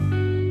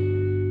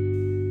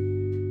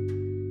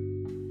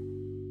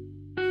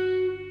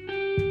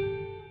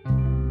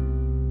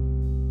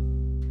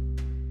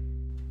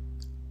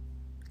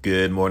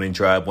Good morning,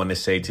 tribe. Want to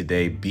say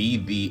today, be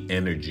the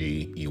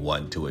energy you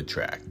want to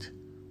attract.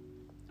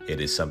 It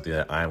is something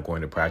that I am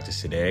going to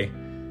practice today,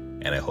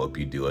 and I hope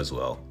you do as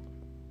well.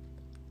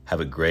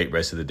 Have a great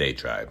rest of the day,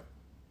 tribe.